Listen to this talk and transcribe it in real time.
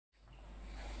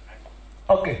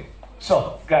Okay,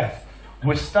 so guys,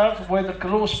 we start with the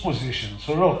close position.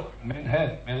 So look, main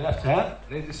hand, main left hand,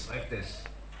 ladies like this.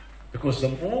 Because the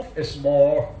move is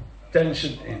more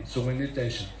tension in, so we need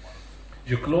tension.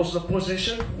 You close the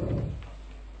position.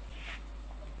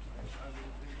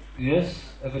 Yes,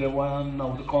 everyone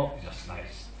know the call. Just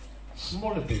nice.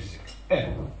 Small and basic.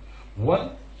 And 1,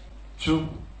 2,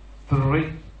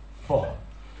 3, 4.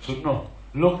 So no,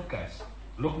 look guys,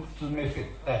 look to my feet.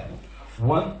 And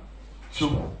 1,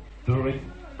 2, 3,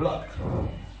 block.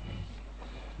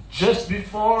 Just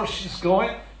before she's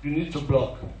going, you need to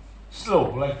block.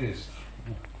 Slow, like this.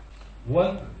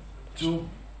 1, 2,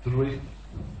 3,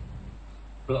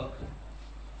 block.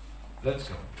 Let's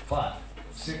go. 5,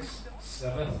 6,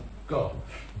 7, go.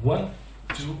 1,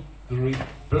 2, 3,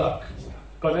 block.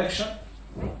 Connection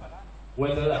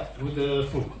with the left, with the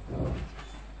foot.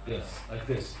 Yes, like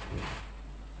this.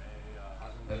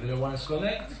 Everyone is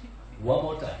connect. One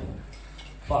more time.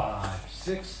 5,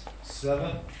 6,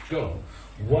 7, go.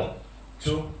 1,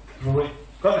 2, 3,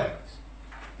 connect.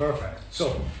 Perfect.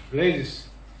 So, ladies,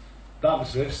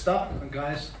 dames, let's stop, and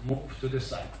guys, move to the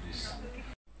side, please.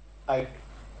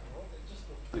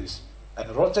 Please. I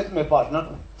rotate my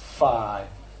partner. 5,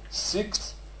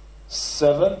 6,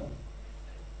 7,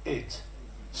 8.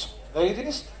 So,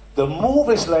 ladies, the move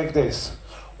is like this.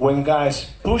 When guys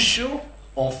push you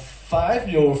on 5,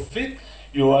 your feet,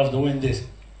 you are doing this,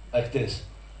 like this.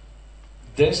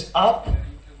 This up,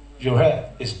 your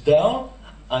head is down,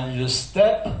 and you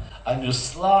step, and you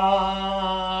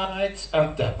slide,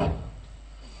 and tap.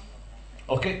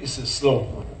 Okay, this is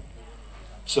slow.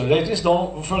 So ladies,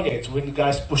 don't forget, when you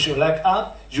guys push your leg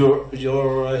up,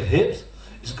 your hip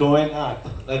is going up,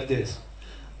 like this.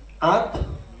 Up,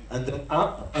 and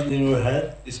then your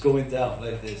head is going down,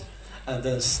 like this. And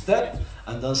then step,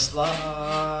 and then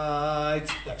slide,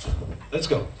 tap. Let's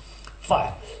go.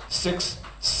 5, 6,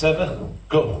 7,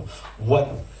 go. 1,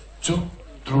 2,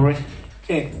 3,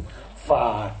 in.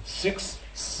 5, 6,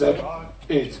 7,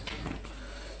 8.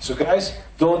 So guys,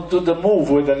 don't do the move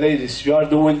with the ladies. You are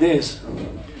doing this.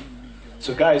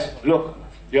 So guys, look,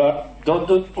 don't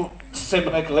do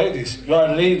same like ladies. You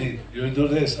are lady. You do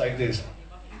this like this.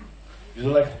 You do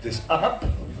like this, up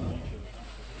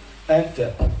and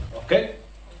tap. Okay,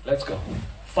 let's go.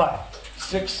 5,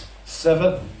 6,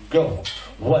 7, go.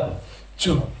 1,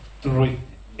 2, 3,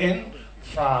 in.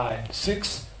 5,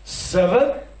 6,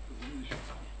 7.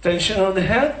 Tension on the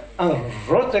head and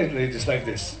rotate, ladies, like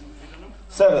this.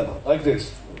 7, like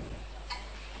this.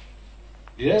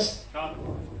 Yes?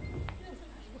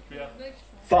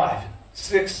 5,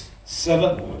 6,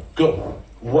 7, go.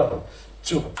 1,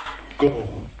 2, go.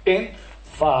 In.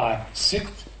 5,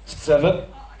 6, 7,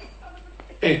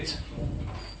 8.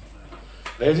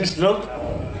 Ladies, look.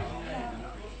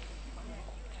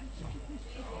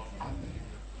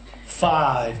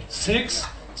 5, 6,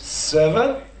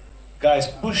 7. Guys,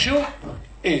 push you.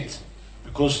 8.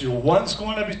 Because your one's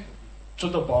going to be to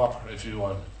the bar if you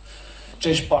want.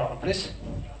 Change partner, please.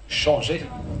 Change.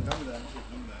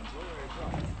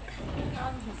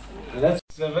 Let's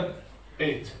 7,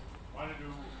 8.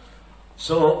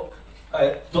 So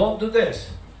don't do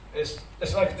this. It's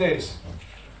like this.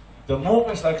 The move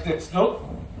is like this. No,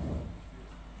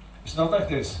 it's not like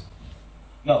this.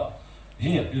 No,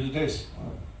 here you do this.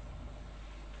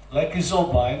 Like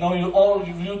kizomba. I know all of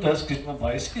you does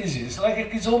kizomba. It's easy. It's like a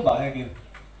kizomba again.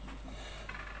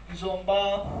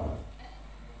 Kizomba.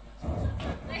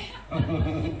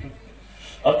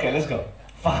 Okay, let's go.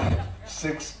 5,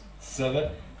 6,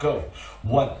 7, go.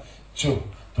 1, 2,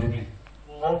 3,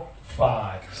 4,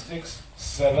 5, 6,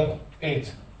 7,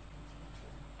 8.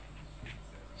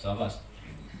 Savas.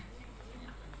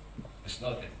 It's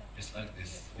not it. It's like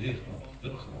this. Here,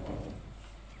 look.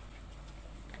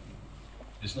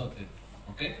 It's not it.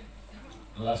 Okay?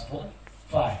 The last one.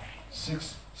 5,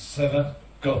 6, 7,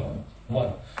 go.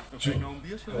 1, 2,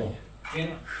 go.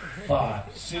 In. 5,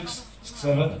 6,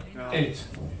 7, 8.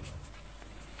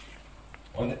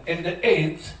 In the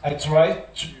 8, I try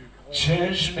to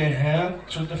change my hand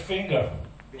to the finger,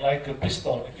 like a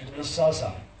pistol, like in the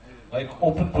salsa, like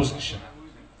open position.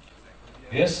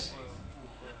 Yes?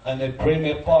 And I bring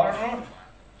my partner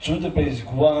to the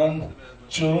basic. 1,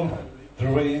 2,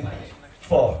 3,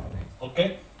 4.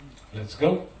 Okay? Let's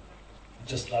go.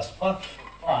 Just last part.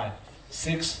 5,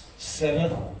 6,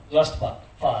 7. Last part.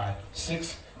 5,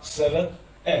 6, 7,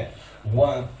 8.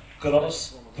 1,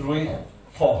 cross, 3,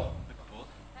 4.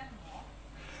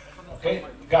 Okay?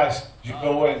 Guys, you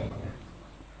go in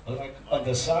like on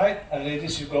the side, and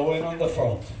ladies, you go in on the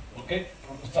front. Okay?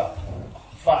 From the top.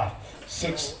 5,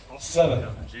 6, 7,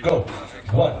 go.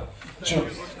 1, 2,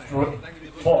 3,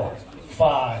 4,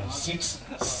 5, 6,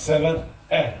 7,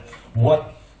 8. 1,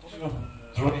 2,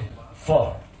 3,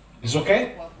 4. Is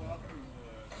okay?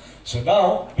 So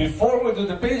now, before we do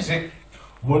the basic,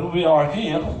 when we are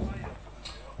here,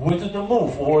 we do the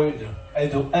move, or I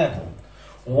do N.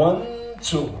 1,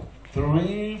 2,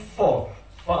 3, 4,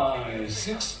 5,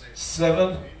 6,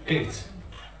 7, 8.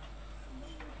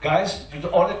 Guys, you do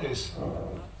all of this.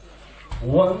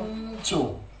 1,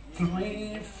 2,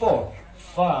 3, 4,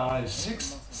 5,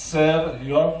 6, 7.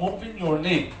 You are moving your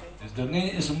knee. The knee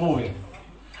is moving.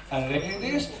 And like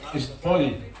this is the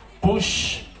body.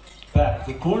 Push back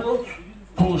the culo,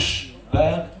 push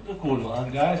back the culo.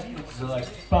 And guys, it's like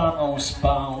bounce,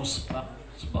 bounce,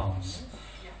 bounce, bounce.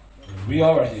 We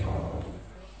are here.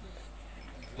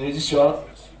 Ladies, you are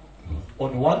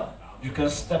on one. You can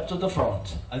step to the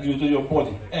front and you do your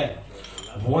body. And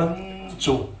 1,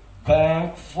 2,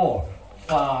 back, 4,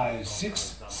 5,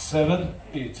 6, 7,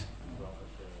 8.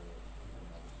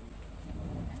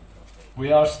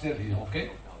 We are still here,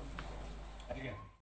 okay?